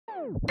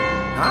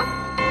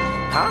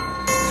Huh?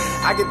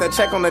 I get that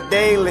check on the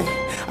daily.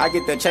 I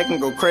get that check and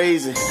go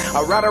crazy.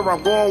 I ride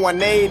around going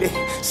 180.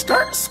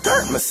 Skirt,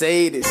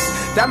 Mercedes.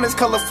 Diamonds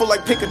colorful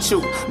like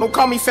Pikachu. Don't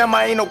call me fam,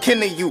 I ain't no kin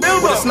to you.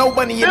 With a snow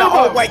bunny and an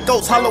all white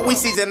ghost. Halloween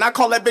season, I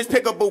call that bitch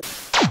Pickaboo.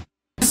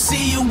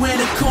 See you in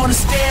the corner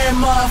staring,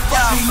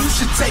 motherfucker. You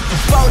should take a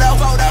photo.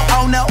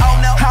 Oh no,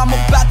 I'm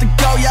about to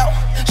go, yo.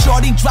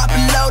 Shorty drop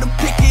it low to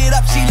pick it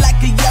up. She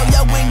like a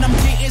yo-yo when I'm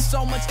getting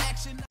so much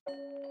action.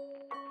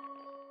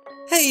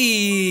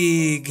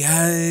 Hey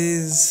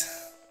guys,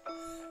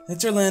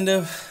 it's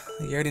Orlando.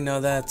 You already know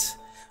that.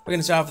 We're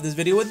gonna start off with this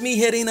video with me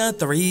hitting a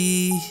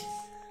 3.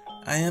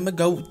 I am a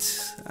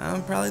GOAT.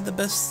 I'm probably the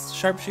best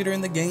sharpshooter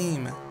in the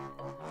game.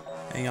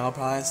 And y'all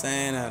probably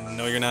saying,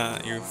 no you're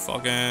not, you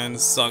fucking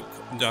suck,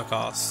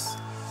 jackass.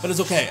 But it's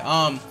okay.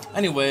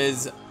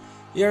 Anyways,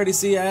 you already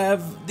see I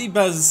have the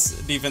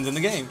best defense in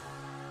the game.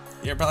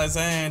 You're probably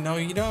saying, no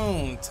you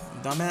don't,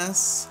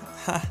 dumbass.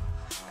 Ha.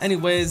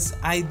 Anyways,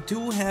 I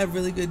do have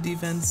really good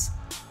defense,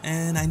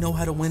 and I know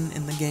how to win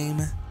in the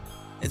game.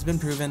 It's been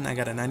proven. I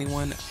got a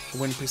 91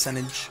 win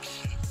percentage.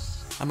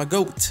 I'm a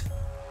GOAT.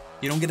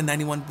 You don't get a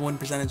 91 win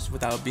percentage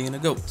without being a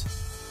GOAT.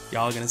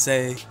 Y'all gonna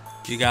say,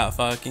 you got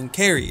fucking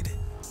carried.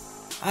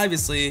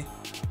 Obviously,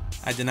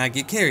 I did not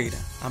get carried.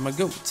 I'm a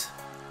GOAT.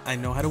 I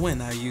know how to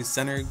win. I use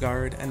center,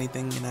 guard,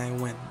 anything, and I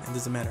win. It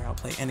doesn't matter. I'll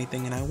play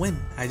anything and I win.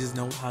 I just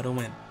know how to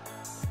win.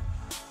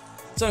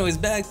 So anyways,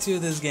 back to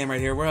this game right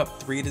here. We're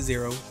up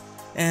 3-0.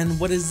 And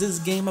what is this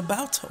game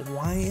about?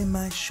 Why am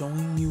I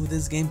showing you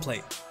this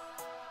gameplay?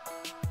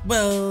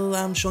 Well,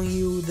 I'm showing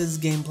you this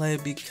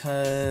gameplay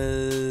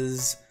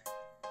because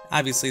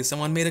obviously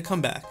someone made a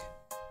comeback.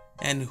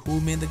 And who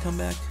made the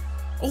comeback?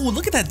 Oh,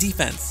 look at that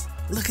defense.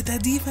 Look at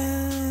that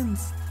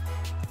defense.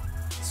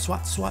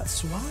 Swat, swat,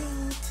 swat.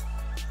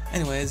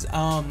 Anyways,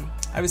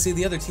 obviously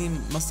the other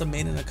team must have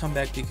made a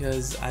comeback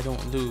because I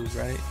don't lose,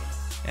 right?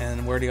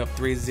 And we're already up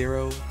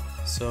 3-0.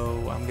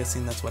 So I'm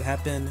guessing that's what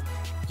happened.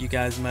 You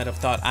guys might have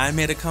thought I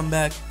made a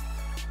comeback,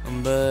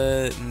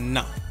 but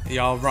no,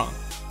 y'all wrong.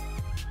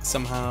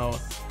 Somehow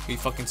we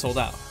fucking sold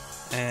out,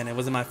 and it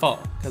wasn't my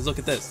fault. Cause look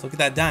at this, look at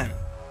that dime.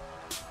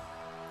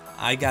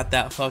 I got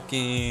that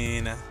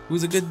fucking.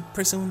 Who's a good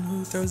person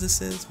who throws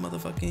assists?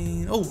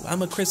 Motherfucking. Oh,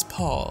 I'm a Chris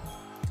Paul.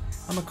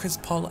 I'm a Chris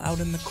Paul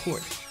out in the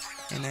court,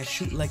 and I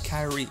shoot like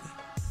Kyrie,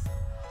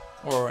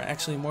 or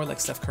actually more like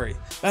Steph Curry.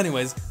 But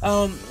anyways,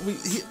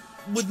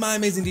 with my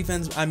amazing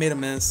defense, I made a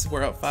miss.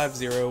 We're up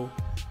 5-0.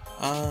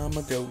 I'm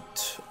a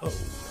GOAT. Oh, I'm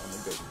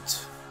a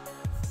GOAT.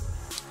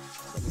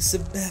 Let me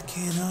sit back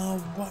and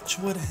I'll watch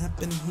what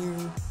happened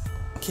here.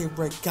 Okay,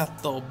 right,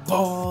 got the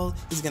ball.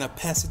 He's gonna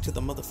pass it to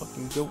the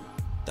motherfucking GOAT.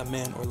 The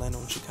man,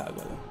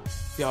 OrlandoinChicago.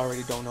 If y'all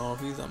already don't know,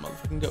 he's a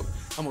motherfucking GOAT.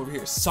 I'm over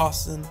here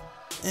saucing,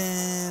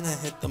 and I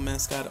hit the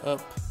mascot up.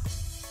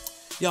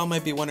 Y'all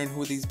might be wondering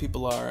who these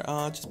people are.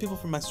 Just people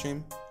from my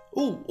stream.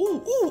 Ooh, ooh,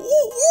 ooh,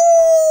 ooh,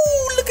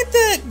 ooh! Look at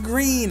that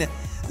green.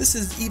 This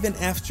is even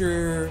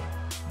after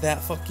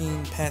that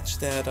fucking patch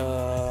that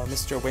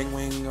Mr. Wing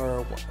Wing,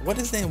 or what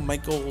is his name,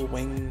 Michael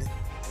Wing,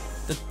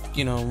 the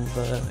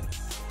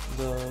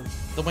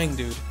Wing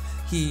dude.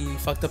 He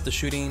fucked up the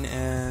shooting,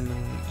 and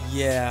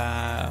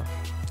yeah,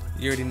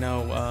 you already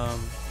know.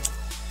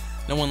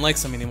 No one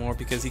likes him anymore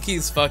because he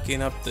keeps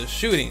fucking up the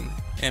shooting,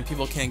 and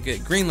people can't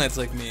get green lights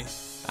like me.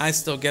 I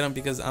still get them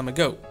because I'm a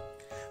GOAT.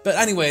 But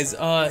anyways,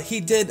 he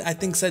did, I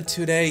think said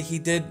today, he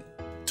did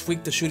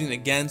tweak the shooting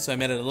again, so I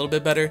made it a little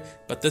bit better.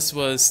 But this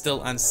was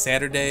still on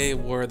Saturday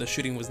where the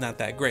shooting was not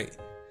that great.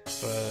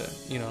 But,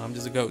 you know, I'm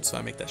just a GOAT, so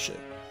I make that shit.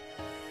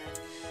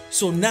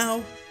 So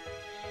now,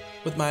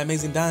 with my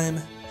amazing dime,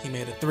 he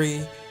made a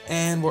 3,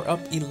 and we're up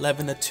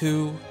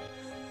 11-2.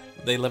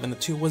 The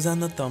 11-2 was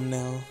on the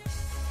thumbnail.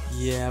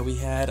 Yeah, we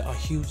had a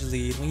huge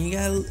lead. When you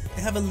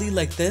have a lead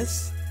like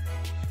this,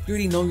 you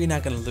already know you're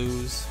not gonna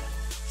lose.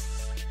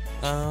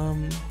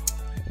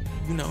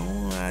 You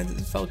know, I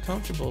just felt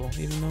comfortable,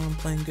 even though I'm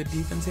playing good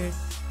defense here.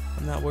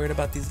 I'm not worried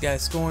about these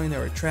guys scoring. They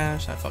were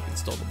trash. I fucking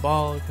stole the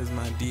ball because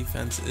my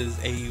defense is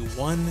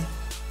A1.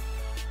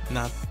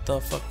 Not the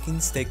fucking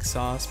steak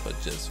sauce, but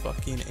just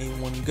fucking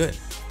A1 good.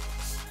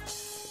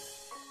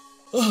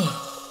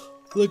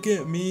 Look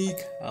at me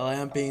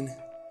lamping,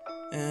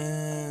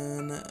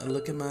 and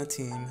look at my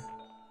team.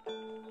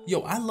 Yo,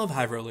 I love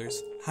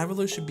Highrollers.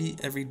 Highrollers should be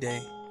every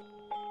day.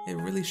 It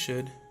really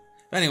should.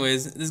 But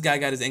anyways, this guy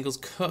got his ankles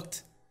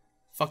cooked,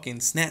 fucking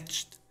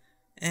snatched,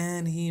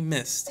 and he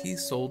missed. He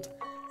sold,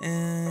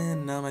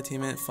 and now my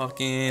teammate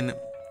fucking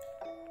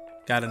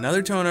got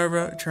another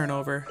turnover,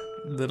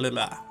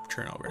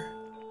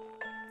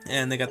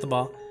 and they got the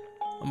ball.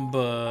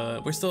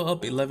 But we're still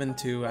up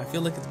 11-2. I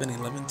feel like it's been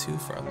 11-2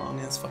 for a long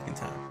ass fucking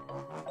time.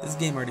 This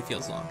game already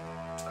feels long.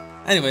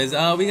 Anyways,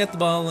 we got the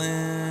ball,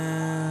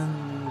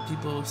 and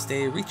people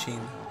stay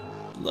reaching.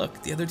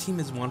 Look, the other team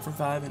is 1 for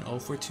 5 and 0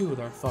 for 2.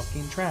 They're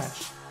fucking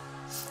trash.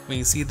 When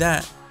you see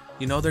that,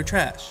 you know they're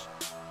trash.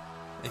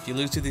 If you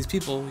lose to these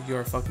people,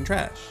 you're fucking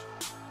trash.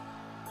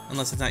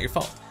 Unless it's not your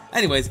fault.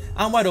 Anyways,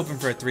 I'm wide open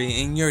for a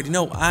 3, and you already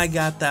know I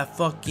got that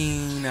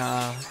fucking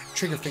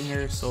trigger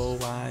finger, so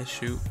I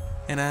shoot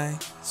and I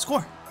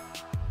score.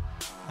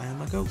 I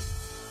am a GOAT.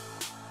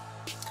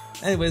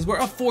 Anyways, we're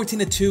up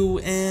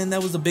 14-2, and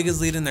that was the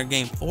biggest lead in their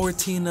game,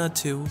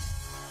 14-2.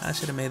 I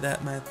should have made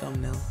that my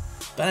thumbnail.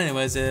 But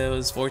anyways, it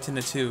was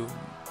 14-2.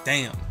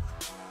 Damn,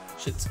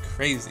 shit's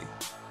crazy.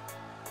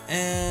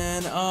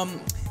 And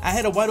I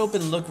had a wide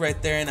open look right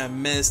there, and I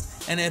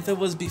missed. And if it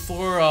was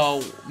before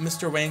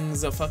Mr.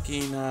 Wang's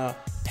fucking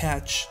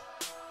patch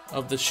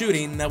of the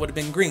shooting, that would have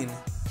been green.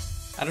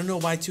 I don't know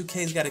why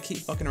 2K's got to keep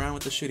fucking around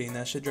with the shooting.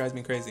 That shit drives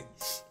me crazy.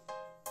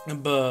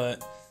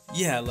 But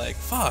yeah, like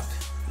fuck.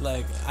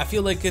 Like I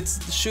feel like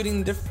it's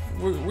shooting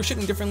we're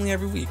shooting differently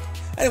every week.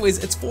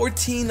 Anyways, it's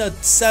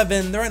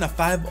 14-7. They're in a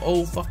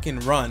 5-0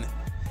 fucking run,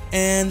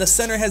 and the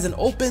center has an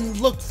open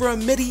look for a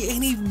midi,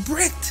 and he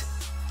bricked.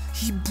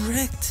 He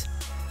bricked.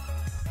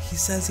 He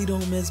says he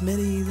don't miss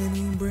middies, and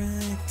he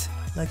bricked.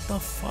 Like the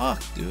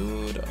fuck,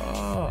 dude.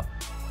 Oh,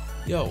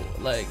 yo,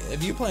 like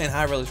if you playing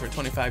Highrollers for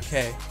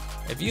 25K,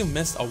 if you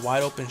missed a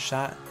wide open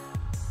shot,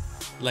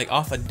 like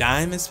off a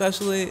dime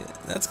especially,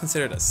 that's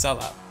considered a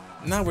sellout.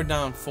 Now we're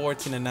down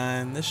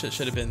 14-9. This shit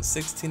should have been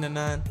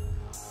 16-9,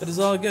 but it's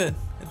all good.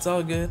 It's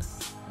all good.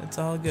 It's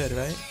all good,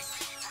 right?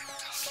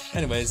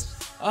 Anyways,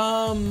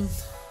 now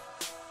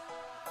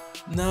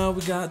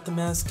we got the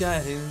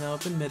mascot hitting the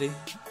open midi.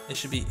 It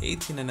should be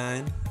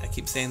 18-9. I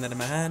keep saying that in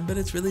my head, but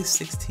it's really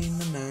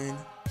 16-9.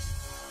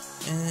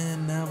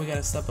 And now we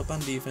gotta step up on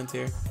defense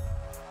here.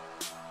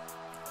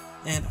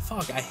 And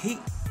fuck, I hate.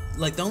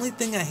 Like the only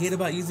thing I hate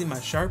about using my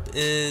sharp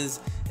is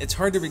it's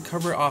hard to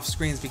recover off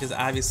screens because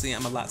obviously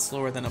I'm a lot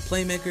slower than a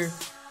playmaker,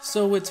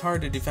 so it's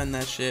hard to defend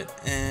that shit,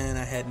 and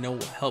I had no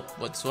help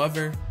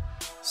whatsoever.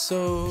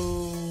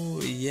 So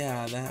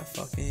yeah, that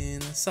fucking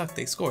sucked.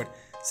 They scored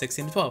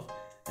 16-12,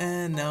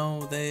 and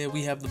now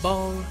we have the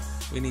ball.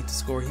 We need to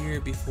score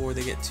here before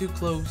they get too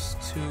close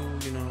to,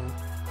 you know,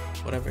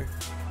 whatever.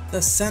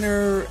 The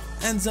center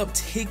ends up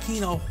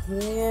taking a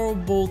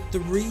horrible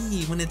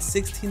 3 when it's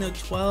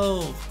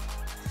 16-12.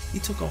 He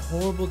took a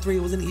horrible 3.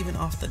 It wasn't even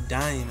off the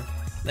dime.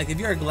 Like if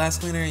you're a glass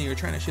cleaner and you're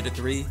trying to shoot a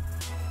 3,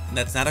 and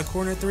that's not a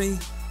corner 3,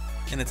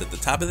 and it's at the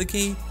top of the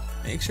key,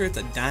 make sure it's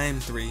a dime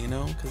 3, you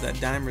know, because that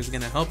dimer is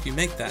gonna help you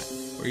make that,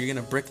 or you're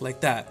gonna brick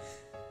like that.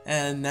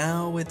 And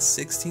now it's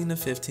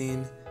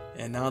 16-15,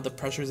 and now the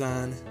pressure's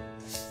on.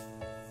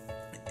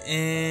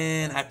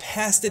 And I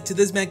passed it to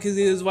this man because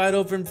he was wide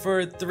open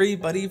for a 3,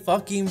 but he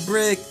fucking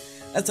bricked.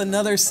 That's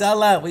another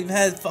sellout. We've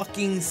had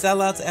fucking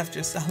sellouts after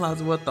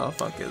sellouts. What the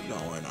fuck is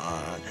going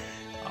on?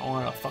 I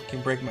want to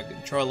fucking break my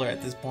controller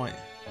at this point.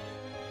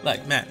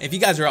 Like, man, if you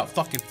guys are up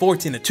fucking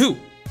 14-2,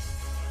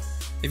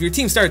 if your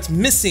team starts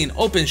missing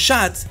open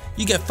shots,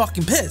 you get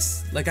fucking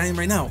pissed. Like I am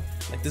right now.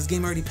 Like this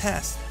game already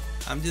passed.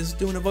 I'm just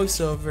doing a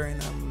voiceover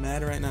and I'm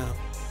mad right now.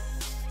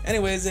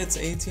 Anyways, it's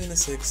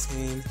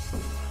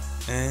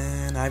 18-16.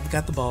 And I've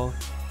got the ball.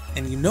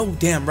 And you know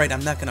damn right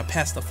I'm not gonna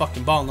pass the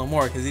fucking ball no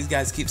more because these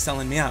guys keep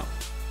selling me out.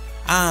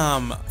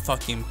 I'm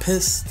fucking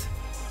pissed.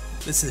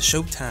 This is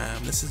showtime.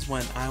 This is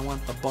when I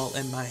want the ball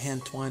in my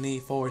hand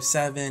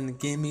 24/7.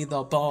 Give me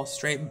the ball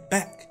straight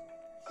back.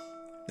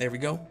 There we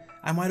go.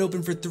 I'm wide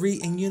open for 3,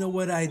 and you know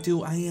what I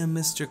do? I am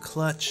Mr.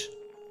 Clutch.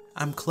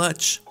 I'm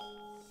clutch.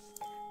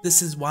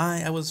 This is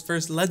why I was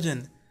first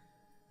legend.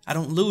 I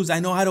don't lose. I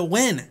know how to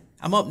win.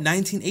 I'm up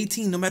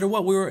 19-18 no matter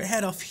what. We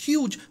had a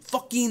huge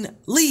fucking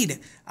lead.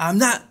 I'm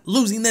not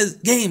losing this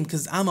game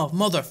because I'm a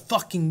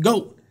motherfucking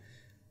GOAT.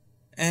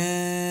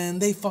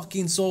 And they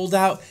fucking sold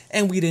out,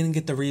 and we didn't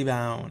get the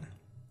rebound.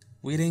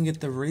 We didn't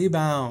get the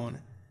rebound.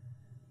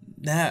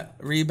 That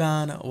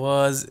rebound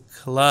was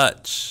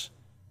clutch.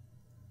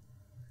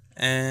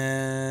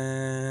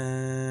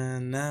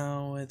 And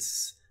now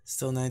it's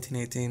still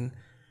 19-18.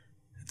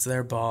 It's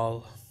their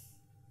ball.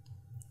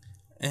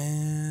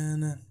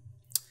 And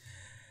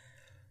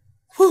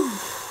whew,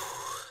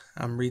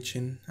 I'm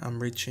reaching.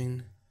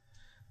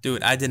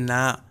 Dude, I did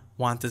not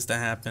want this to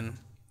happen.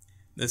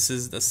 This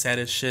is the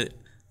saddest shit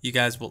you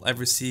guys will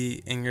ever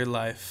see in your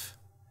life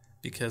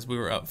because we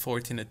were up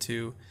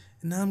 14-2.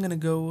 And now I'm gonna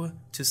go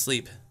to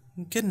sleep.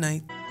 Good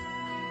night.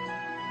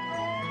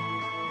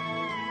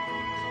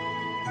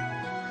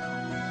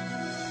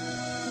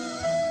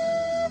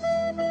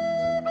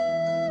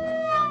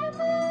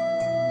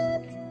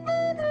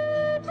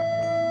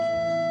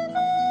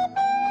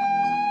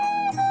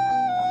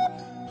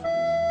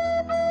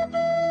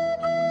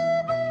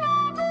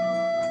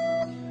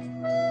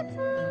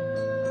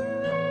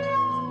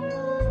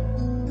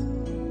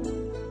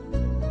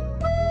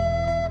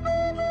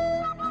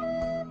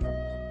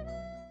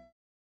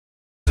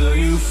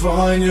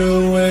 Find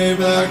your way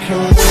back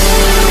home.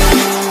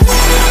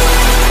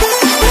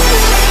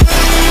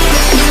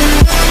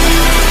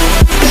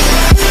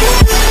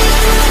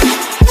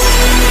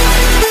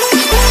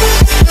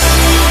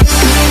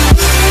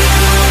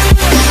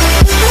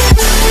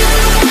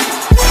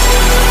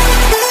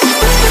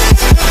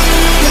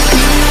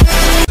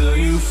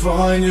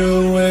 Find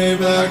your